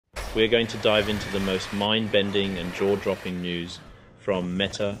we're going to dive into the most mind-bending and jaw-dropping news from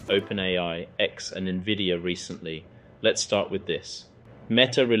Meta, OpenAI, X, and Nvidia recently. Let's start with this.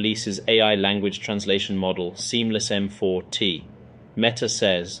 Meta releases AI language translation model Seamless M4T. Meta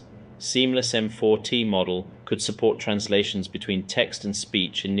says, Seamless M4T model could support translations between text and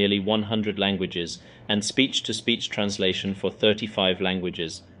speech in nearly 100 languages and speech-to-speech translation for 35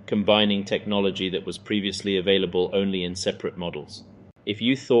 languages, combining technology that was previously available only in separate models. If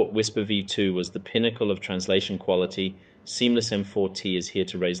you thought Whisper v2 was the pinnacle of translation quality, Seamless M4T is here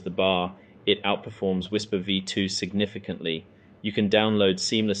to raise the bar. It outperforms Whisper v2 significantly. You can download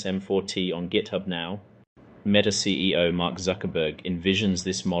Seamless M4T on GitHub now. Meta CEO Mark Zuckerberg envisions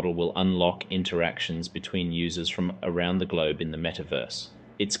this model will unlock interactions between users from around the globe in the metaverse.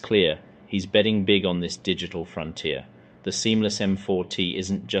 It's clear he's betting big on this digital frontier. The Seamless M4T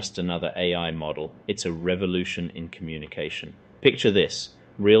isn't just another AI model, it's a revolution in communication. Picture this,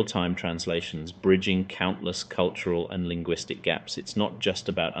 real-time translations bridging countless cultural and linguistic gaps. It's not just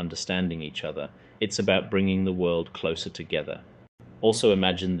about understanding each other, it's about bringing the world closer together. Also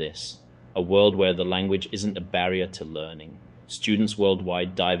imagine this, a world where the language isn't a barrier to learning. Students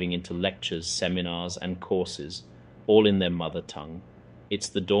worldwide diving into lectures, seminars, and courses, all in their mother tongue. It's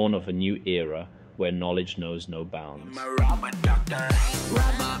the dawn of a new era where knowledge knows no bounds.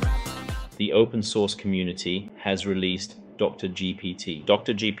 The open source community has released Dr. GPT.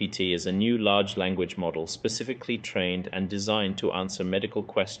 Dr. GPT is a new large language model specifically trained and designed to answer medical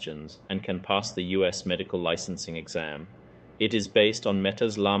questions and can pass the US medical licensing exam. It is based on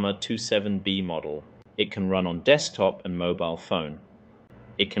Meta's Llama 2.7b model. It can run on desktop and mobile phone.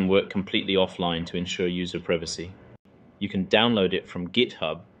 It can work completely offline to ensure user privacy. You can download it from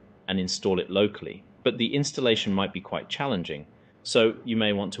GitHub and install it locally, but the installation might be quite challenging, so you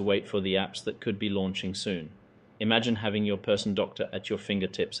may want to wait for the apps that could be launching soon. Imagine having your person doctor at your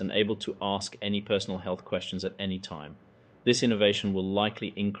fingertips and able to ask any personal health questions at any time. This innovation will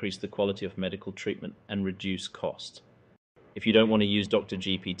likely increase the quality of medical treatment and reduce cost. If you don't want to use Dr.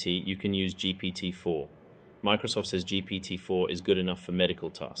 GPT, you can use GPT-4. Microsoft says GPT-4 is good enough for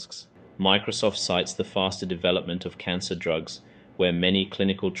medical tasks. Microsoft cites the faster development of cancer drugs, where many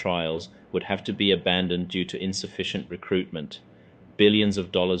clinical trials would have to be abandoned due to insufficient recruitment. Billions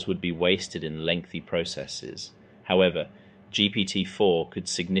of dollars would be wasted in lengthy processes. However, GPT-4 could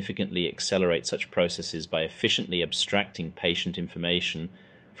significantly accelerate such processes by efficiently abstracting patient information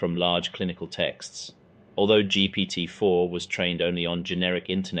from large clinical texts. Although GPT-4 was trained only on generic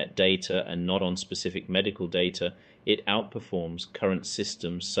internet data and not on specific medical data, it outperforms current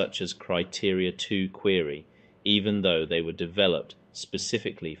systems such as Criteria 2 Query, even though they were developed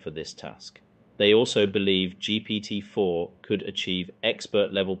specifically for this task. They also believe GPT-4 could achieve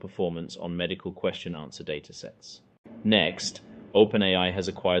expert-level performance on medical question-answer datasets. Next, OpenAI has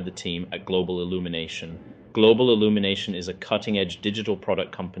acquired the team at Global Illumination. Global Illumination is a cutting-edge digital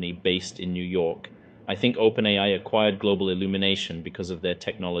product company based in New York. I think OpenAI acquired Global Illumination because of their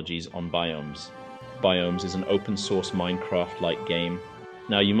technologies on Biomes. Biomes is an open-source Minecraft-like game.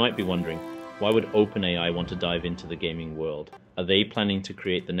 Now you might be wondering, why would OpenAI want to dive into the gaming world? Are they planning to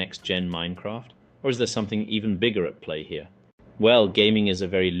create the next-gen Minecraft? Or is there something even bigger at play here? Well, gaming is a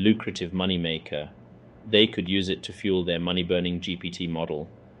very lucrative moneymaker. They could use it to fuel their money-burning GPT model.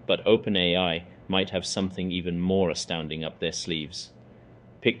 But OpenAI might have something even more astounding up their sleeves.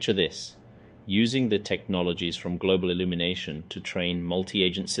 Picture this. Using the technologies from Global Illumination to train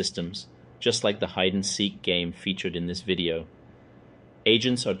multi-agent systems, just like the hide-and-seek game featured in this video.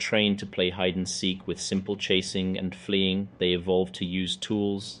 Agents are trained to play hide-and-seek with simple chasing and fleeing. They evolve to use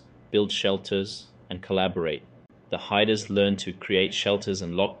tools, build shelters, and collaborate. The hiders learn to create shelters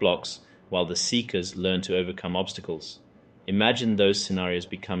and lock blocks, while the seekers learn to overcome obstacles. Imagine those scenarios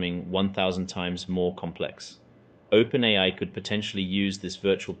becoming 1,000 times more complex. OpenAI could potentially use this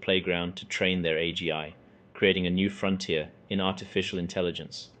virtual playground to train their AGI, creating a new frontier in artificial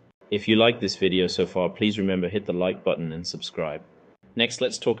intelligence. If you like this video so far, please remember hit the like button and subscribe. Next,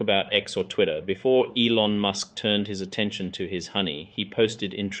 let's talk about X or Twitter. Before Elon Musk turned his attention to his honey, he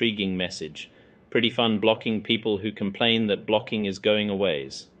posted intriguing message. Pretty fun blocking people who complain that blocking is going a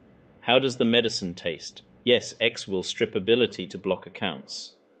ways. How does the medicine taste? Yes, X will strip ability to block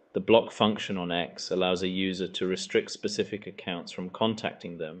accounts. The block function on X allows a user to restrict specific accounts from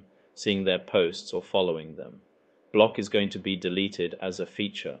contacting them, seeing their posts, or following them. Block is going to be deleted as a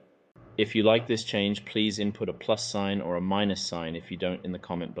feature. If you like this change, please input a plus sign or a minus sign if you don't in the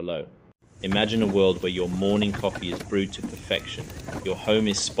comment below. Imagine a world where your morning coffee is brewed to perfection, your home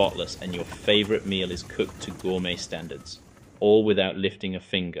is spotless, and your favorite meal is cooked to gourmet standards, all without lifting a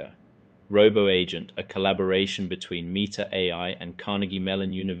finger. RoboAgent, a collaboration between MetaAI and Carnegie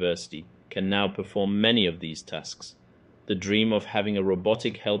Mellon University, can now perform many of these tasks. The dream of having a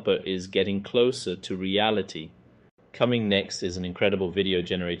robotic helper is getting closer to reality. Coming next is an incredible video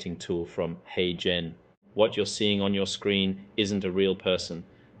generating tool from HeyGen. What you're seeing on your screen isn't a real person.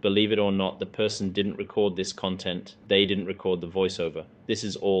 Believe it or not, the person didn't record this content. They didn't record the voiceover. This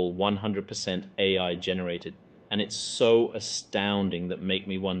is all 100% AI generated. And it's so astounding that make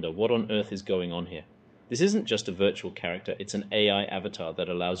me wonder, what on earth is going on here? This isn't just a virtual character, it's an AI avatar that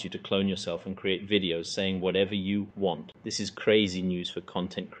allows you to clone yourself and create videos saying whatever you want. This is crazy news for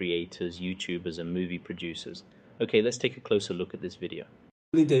content creators, YouTubers, and movie producers. Okay, let's take a closer look at this video.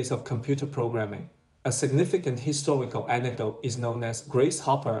 Early days of computer programming. A significant historical anecdote is known as Grace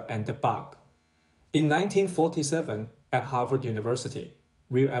Hopper and the Bug. In 1947, at Harvard University,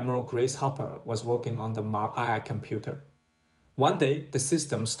 Rear Admiral Grace Hopper was working on the MetaAI computer. One day, the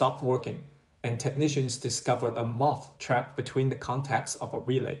system stopped working, and technicians discovered a moth trapped between the contacts of a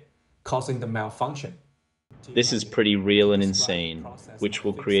relay, causing the malfunction. This is pretty real and insane, which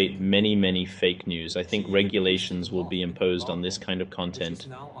will create many fake news. I think regulations will be imposed on this kind of content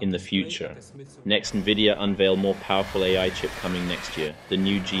in the future. Next, Nvidia unveil more powerful AI chip coming next year, the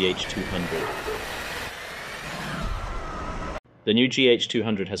new GH200. The new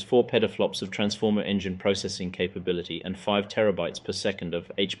GH200 has 4 petaflops of transformer engine processing capability and 5 terabytes per second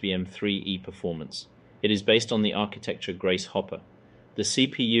of HBM3E performance. It is based on the architecture Grace Hopper. The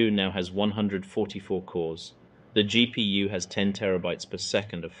CPU now has 144 cores. The GPU has 10 terabytes per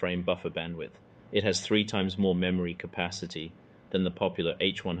second of frame buffer bandwidth. It has 3 times more memory capacity than the popular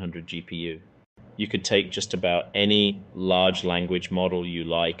H100 GPU. You could take just about any large language model you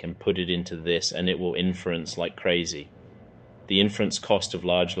like and put it into this, and it will inference like crazy. The inference cost of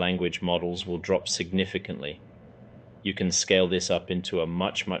large language models will drop significantly. You can scale this up into a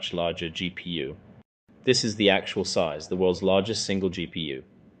much larger GPU. This is the actual size, the world's largest single GPU.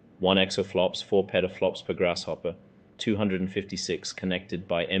 1 exaflops, 4 petaflops per grasshopper, 256 connected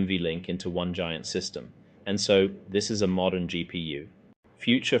by NVLink into one giant system. And so, this is a modern GPU.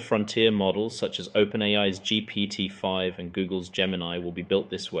 Future frontier models such as OpenAI's GPT-5 and Google's Gemini will be built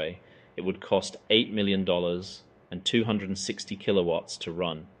this way. It would cost $8 million and 260 kilowatts to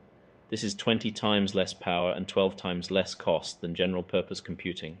run. This is 20 times less power and 12 times less cost than general-purpose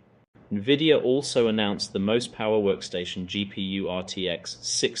computing. Nvidia also announced the most power workstation GPU RTX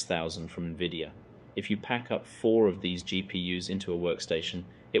 6000 from Nvidia. If you pack up 4 of these GPUs into a workstation,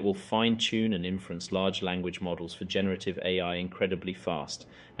 it will fine-tune and inference large language models for generative AI incredibly fast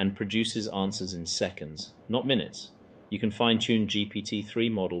and produces answers in seconds, not minutes. You can fine-tune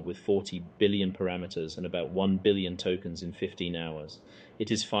GPT-3 model with 40 billion parameters and about 1 billion tokens in 15 hours. It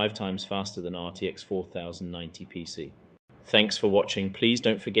is 5 times faster than RTX 4090 PC. Thanks for watching. Please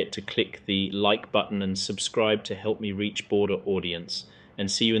don't forget to click the like button and subscribe to help me reach broader audience. And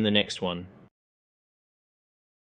see you in the next one.